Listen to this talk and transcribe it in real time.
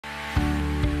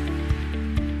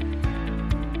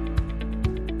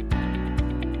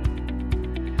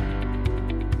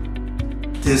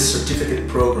This certificate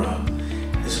program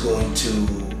is going to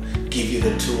give you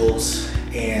the tools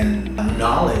and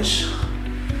knowledge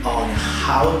on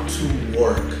how to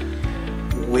work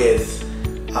with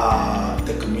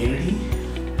the community,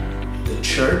 the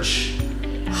church,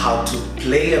 how to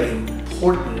play an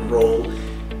important role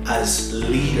as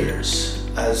leaders,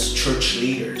 as church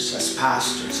leaders, as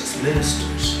pastors, as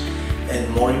ministers, and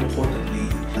more importantly,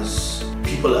 as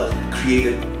people are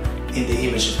created in the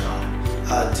image of God.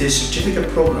 This certificate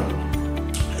program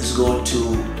is going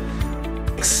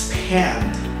to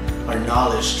expand our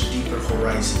knowledge to deeper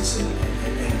horizons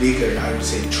and bigger, I would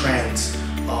say, trends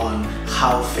on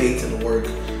how faith and work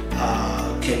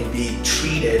can be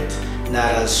treated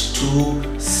not as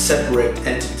two separate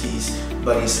entities,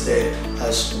 but instead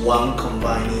as one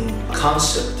combining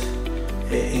concept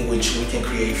in which we can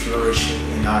create flourishing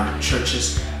in our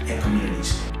churches and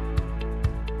communities.